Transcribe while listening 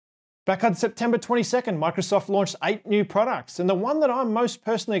Back on September 22nd, Microsoft launched 8 new products, and the one that I'm most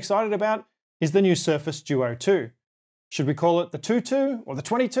personally excited about is the new Surface Duo 2. Should we call it the 22 or the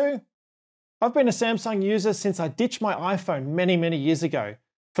 22? I've been a Samsung user since I ditched my iPhone many years ago.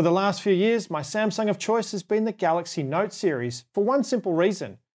 For the last few years, my Samsung of choice has been the Galaxy Note series for one simple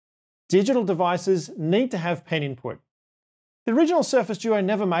reason. Digital devices need to have pen input. The original Surface Duo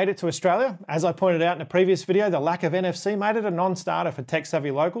never made it to Australia. As I pointed out in a previous video, the lack of NFC made it a non-starter for tech-savvy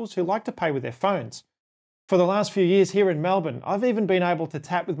locals who like to pay with their phones. For the last few years here in Melbourne, I've even been able to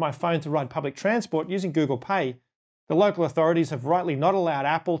tap with my phone to ride public transport using Google Pay. The local authorities have rightly not allowed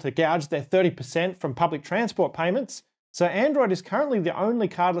Apple to gouge their 30% from public transport payments, so Android is currently the only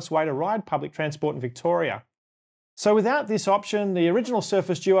cardless way to ride public transport in Victoria. So without this option, the original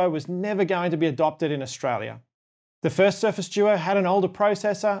Surface Duo was never going to be adopted in Australia. The first Surface Duo had an older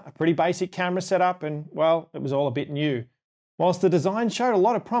processor, a pretty basic camera setup, and, well, it was all a bit new. Whilst the design showed a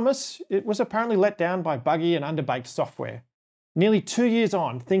lot of promise, it was apparently let down by buggy and underbaked software. Nearly 2 years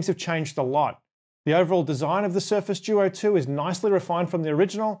on, things have changed a lot. The overall design of the Surface Duo 2 is nicely refined from the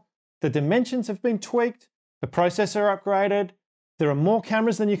original, the dimensions have been tweaked, the processor upgraded, there are more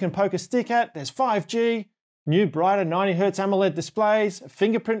cameras than you can poke a stick at, there's 5G, new brighter 90Hz AMOLED displays, a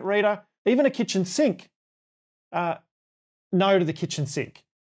fingerprint reader, even a kitchen sink. No to the kitchen sink.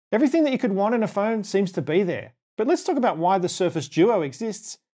 Everything that you could want in a phone seems to be there. But let's talk about why the Surface Duo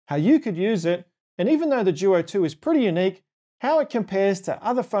exists, how you could use it, and even though the Duo 2 is pretty unique, how it compares to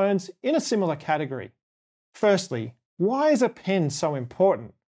other phones in a similar category. Firstly, why is a pen so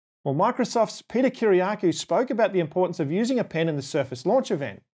important? Well, Microsoft's Peter Kyriakou spoke about the importance of using a pen in the Surface launch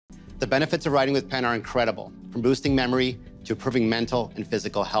event. The benefits of writing with pen are incredible, from boosting memory to improving mental and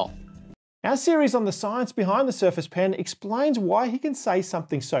physical health. Our series on the science behind the Surface Pen explains why he can say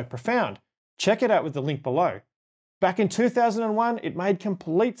something so profound. Check it out with the link below. Back in 2001, it made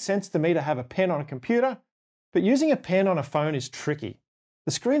complete sense to me to have a pen on a computer, but using a pen on a phone is tricky.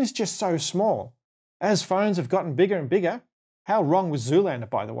 The screen is just so small. As phones have gotten bigger and bigger, how wrong was Zoolander,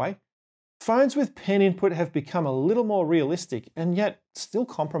 by the way, phones with pen input have become a little more realistic and yet still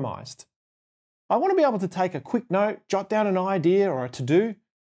compromised. I want to be able to take a quick note, jot down an idea or a to-do.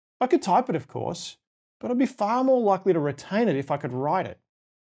 I could type it, of course, but I'd be far more likely to retain it if I could write it.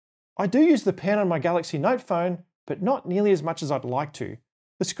 I do use the pen on my Galaxy Note phone, but not nearly as much as I'd like to.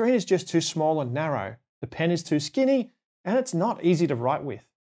 The screen is just too small and narrow, the pen is too skinny, and it's not easy to write with.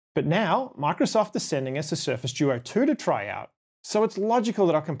 But now, Microsoft is sending us a Surface Duo 2 to try out, so it's logical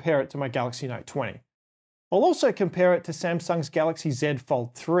that I'll compare it to my Galaxy Note 20. I'll also compare it to Samsung's Galaxy Z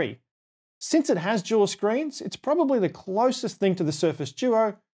Fold 3. Since it has dual screens, it's probably the closest thing to the Surface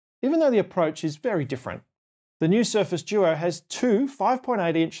Duo, even though the approach is very different. The new Surface Duo has two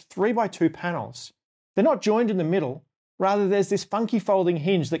 5.8-inch 3x2 panels. They're not joined in the middle, rather there's this funky folding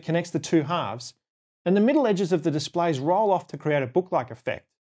hinge that connects the two halves, and the middle edges of the displays roll off to create a book-like effect.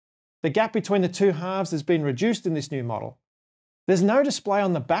 The gap between the two halves has been reduced in this new model. There's no display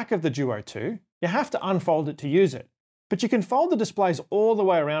on the back of the Duo 2, you have to unfold it to use it, but you can fold the displays all the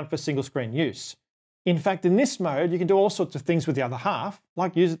way around for single screen use. In fact, in this mode, you can do all sorts of things with the other half,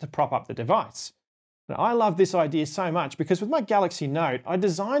 like use it to prop up the device. Now, I love this idea so much because with my Galaxy Note, I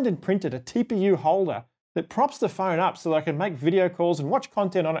designed and printed a TPU holder that props the phone up so that I can make video calls and watch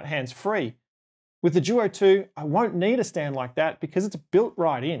content on it hands-free. With the Duo 2, I won't need a stand like that because it's built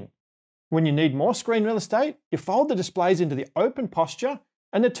right in. When you need more screen real estate, you fold the displays into the open posture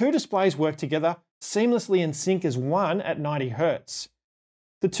and the two displays work together seamlessly in sync as one at 90 Hz.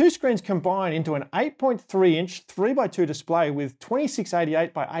 The two screens combine into an 8.3-inch 3x2 display with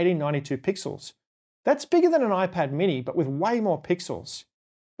 2688 by 1892 pixels. That's bigger than an iPad mini, but with way more pixels.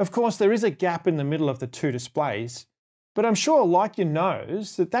 Of course, there is a gap in the middle of the two displays, but I'm sure, like your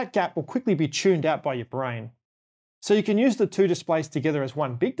nose, that gap will quickly be tuned out by your brain. So you can use the two displays together as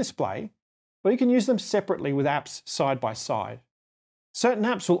one big display, or you can use them separately with apps side by side. Certain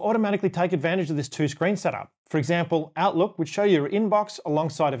apps will automatically take advantage of this two-screen setup. For example, Outlook would show you your inbox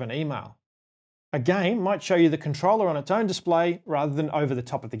alongside of an email. A game might show you the controller on its own display rather than over the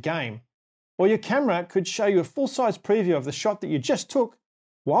top of the game. Or your camera could show you a full-size preview of the shot that you just took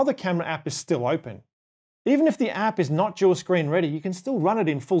while the camera app is still open. Even if the app is not dual screen ready, you can still run it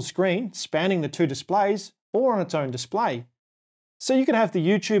in full screen, spanning the two displays, or on its own display. So you could have the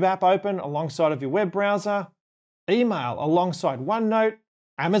YouTube app open alongside of your web browser, email alongside OneNote,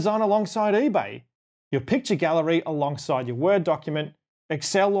 Amazon alongside eBay, your picture gallery alongside your Word document,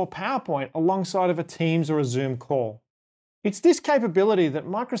 Excel or PowerPoint alongside of a Teams or a Zoom call. It's this capability that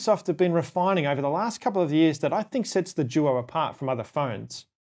Microsoft have been refining over the last couple of years that I think sets the Duo apart from other phones.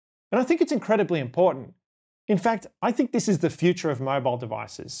 And I think it's incredibly important. In fact, I think this is the future of mobile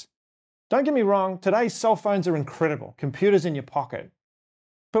devices. Don't get me wrong, today's cell phones are incredible, computers in your pocket.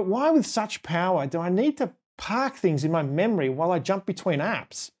 But why with such power do I need to park things in my memory while I jump between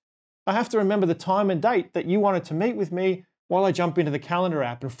apps? I have to remember the time and date that you wanted to meet with me while I jump into the calendar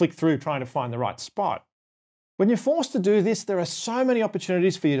app and flick through trying to find the right spot. When you're forced to do this, there are so many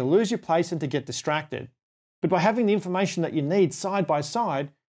opportunities for you to lose your place and to get distracted. But by having the information that you need side by side,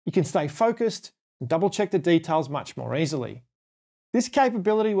 you can stay focused and double check the details much more easily. This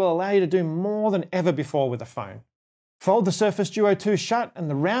capability will allow you to do more than ever before with a phone. Fold the Surface Duo 2 shut and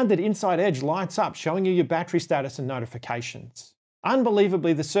the rounded inside edge lights up, showing you your battery status and notifications.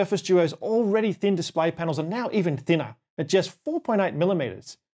 Unbelievably, the Surface Duo's already thin display panels are now even thinner at just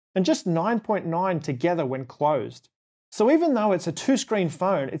 4.8mm and just 9.9 together when closed. So even though it's a two-screen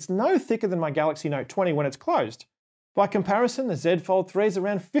phone, it's no thicker than my Galaxy Note 20 when it's closed. By comparison, the Z Fold 3 is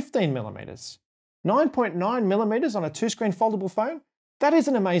around 15mm. 9.9mm on a two-screen foldable phone? That is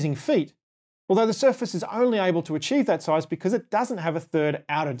an amazing feat. Although the Surface is only able to achieve that size because it doesn't have a third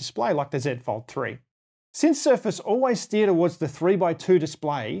outer display like the Z Fold 3. Since Surface always steer towards the 3x2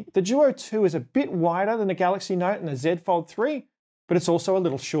 display, the Duo 2 is a bit wider than the Galaxy Note and the Z Fold 3, but it's also a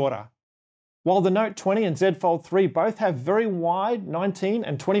little shorter. While the Note 20 and Z Fold 3 both have very wide 19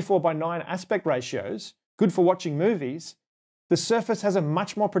 and 24:9 aspect ratios, good for watching movies, the Surface has a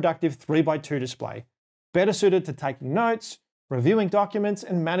much more productive 3x2 display, better suited to taking notes, reviewing documents,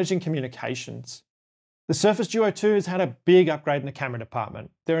 and managing communications. The Surface Duo 2 has had a big upgrade in the camera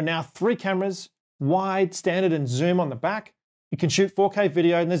department. There are now 3 cameras, wide, standard, and zoom on the back. You can shoot 4K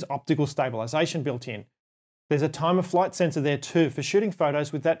video and there's optical stabilization built in. There's a time of flight sensor there too for shooting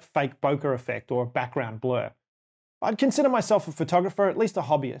photos with that fake bokeh effect or background blur. I'd consider myself a photographer, at least a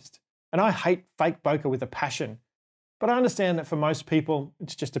hobbyist, and I hate fake bokeh with a passion. But I understand that for most people,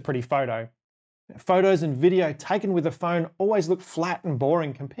 it's just a pretty photo. Photos and video taken with a phone always look flat and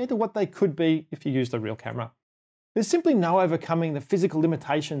boring compared to what they could be if you used a real camera. There's simply no overcoming the physical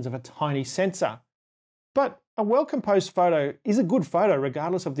limitations of a tiny sensor. But a well-composed photo is a good photo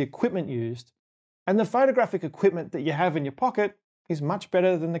regardless of the equipment used, and the photographic equipment that you have in your pocket is much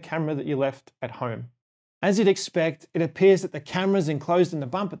better than the camera that you left at home. As you'd expect, it appears that the cameras enclosed in the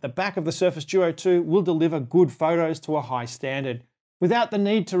bump at the back of the Surface Duo 2 will deliver good photos to a high standard, without the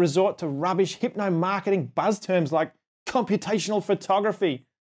need to resort to rubbish hypno-marketing buzz terms like computational photography.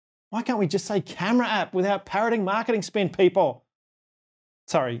 Why can't we just say camera app without parroting marketing spin, people?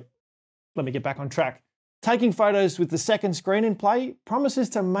 Sorry, let me get back on track. Taking photos with the second screen in play promises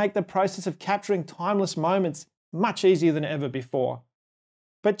to make the process of capturing timeless moments much easier than ever before.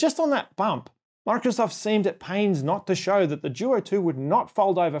 But just on that bump, Microsoft seemed at pains not to show that the Duo 2 would not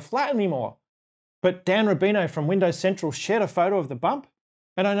fold over flat anymore. But Dan Rubino from Windows Central shared a photo of the bump,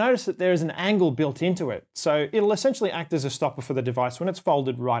 and I noticed that there is an angle built into it, so it'll essentially act as a stopper for the device when it's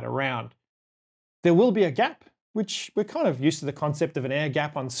folded right around. There will be a gap, which we're kind of used to the concept of an air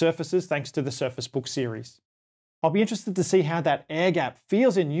gap on Surfaces thanks to the Surface Book series. I'll be interested to see how that air gap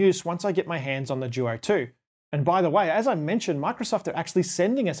feels in use once I get my hands on the Duo 2. And by the way, as I mentioned, Microsoft are actually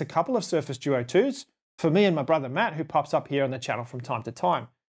sending us a couple of Surface Duo 2s for me and my brother Matt, who pops up here on the channel from time to time.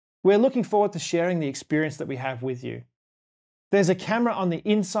 We're looking forward to sharing the experience that we have with you. There's a camera on the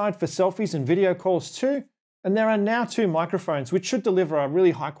inside for selfies and video calls too, and there are now 2 microphones which should deliver a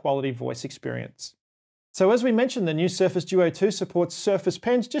really high quality voice experience. So as we mentioned, the new Surface Duo 2 supports Surface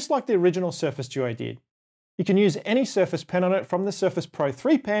Pens just like the original Surface Duo did. You can use any Surface Pen on it from the Surface Pro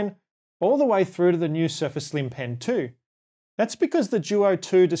 3 pen all the way through to the new Surface Slim Pen 2. That's because the Duo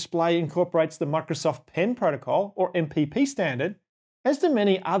 2 display incorporates the Microsoft Pen Protocol, or MPP standard, as do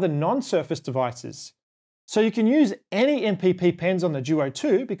many other non-Surface devices. So you can use any MPP pens on the Duo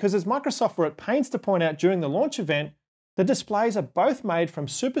 2 because, as Microsoft were at pains to point out during the launch event, the displays are both made from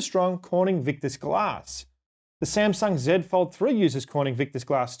super strong Corning Victus glass. The Samsung Z Fold 3 uses Corning Victus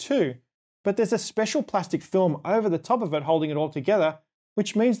glass too, but there's a special plastic film over the top of it holding it all together,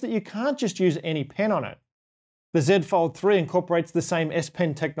 which means that you can't just use any pen on it. The Z Fold 3 incorporates the same S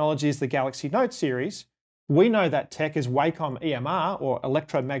Pen technology as the Galaxy Note series. We know that tech as Wacom EMR, or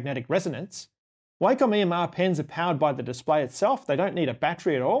electromagnetic resonance. Wacom EMR pens are powered by the display itself, they don't need a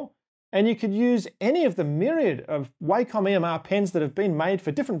battery at all, and you could use any of the myriad of Wacom EMR pens that have been made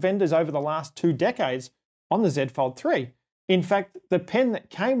for different vendors over the last 2 decades on the Z Fold 3. In fact, the pen that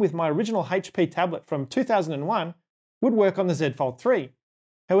came with my original HP tablet from 2001 would work on the Z Fold 3.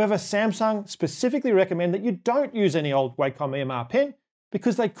 However, Samsung specifically recommend that you don't use any old Wacom EMR pen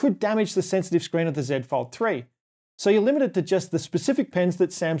because they could damage the sensitive screen of the Z Fold 3. So you're limited to just the specific pens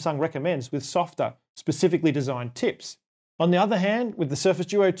that Samsung recommends with softer, specifically designed tips. On the other hand, with the Surface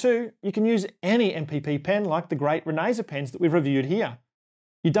Duo 2, you can use any MPP pen like the great Renazer pens that we've reviewed here.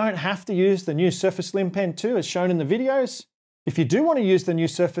 You don't have to use the new Surface Slim Pen 2 as shown in the videos. If you do want to use the new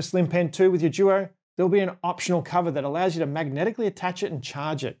Surface Slim Pen 2 with your Duo, there'll be an optional cover that allows you to magnetically attach it and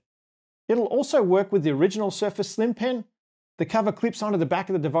charge it. It'll also work with the original Surface Slim Pen. The cover clips onto the back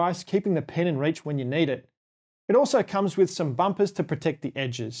of the device, keeping the pen in reach when you need it. It also comes with some bumpers to protect the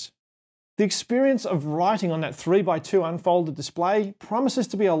edges. The experience of writing on that 3x2 unfolded display promises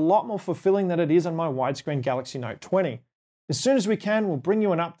to be a lot more fulfilling than it is on my widescreen Galaxy Note 20. As soon as we can, we'll bring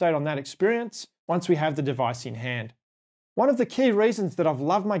you an update on that experience once we have the device in hand. One of the key reasons that I've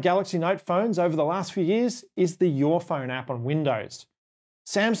loved my Galaxy Note phones over the last few years is the Your Phone app on Windows.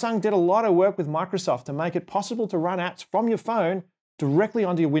 Samsung did a lot of work with Microsoft to make it possible to run apps from your phone directly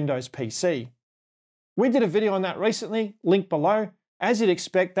onto your Windows PC. We did a video on that recently, link below. As you'd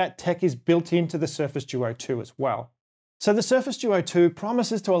expect, that tech is built into the Surface Duo 2 as well. So the Surface Duo 2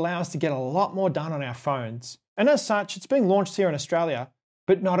 promises to allow us to get a lot more done on our phones. And as such, it's being launched here in Australia,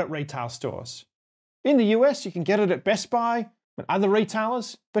 but not at retail stores. In the US, you can get it at Best Buy and other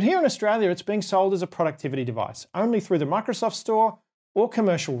retailers, but here in Australia, it's being sold as a productivity device, only through the Microsoft Store or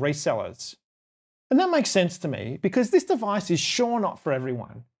commercial resellers. And that makes sense to me because this device is sure not for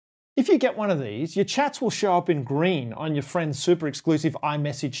everyone. If you get one of these, your chats will show up in green on your friend's super exclusive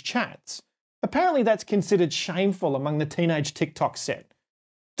iMessage chats. Apparently that's considered shameful among the teenage TikTok set.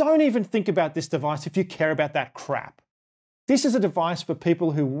 Don't even think about this device if you care about that crap. This is a device for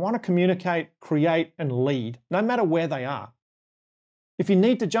people who want to communicate, create, and lead, no matter where they are. If you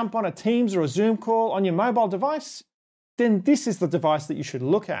need to jump on a Teams or a Zoom call on your mobile device, then this is the device that you should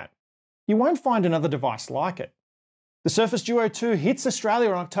look at. You won't find another device like it. The Surface Duo 2 hits Australia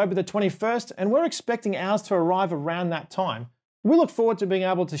on October the 21st, and we're expecting ours to arrive around that time. We look forward to being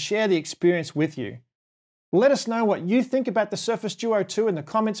able to share the experience with you. Let us know what you think about the Surface Duo 2 in the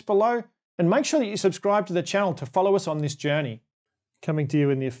comments below, and make sure that you subscribe to the channel to follow us on this journey. Coming to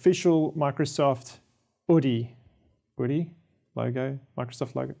you in the official Microsoft hoodie logo,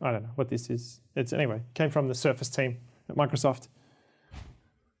 Microsoft logo. I don't know what this is. Anyway, came from the Surface team at Microsoft.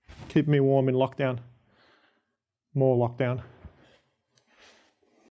 Keep me warm in lockdown. More lockdown.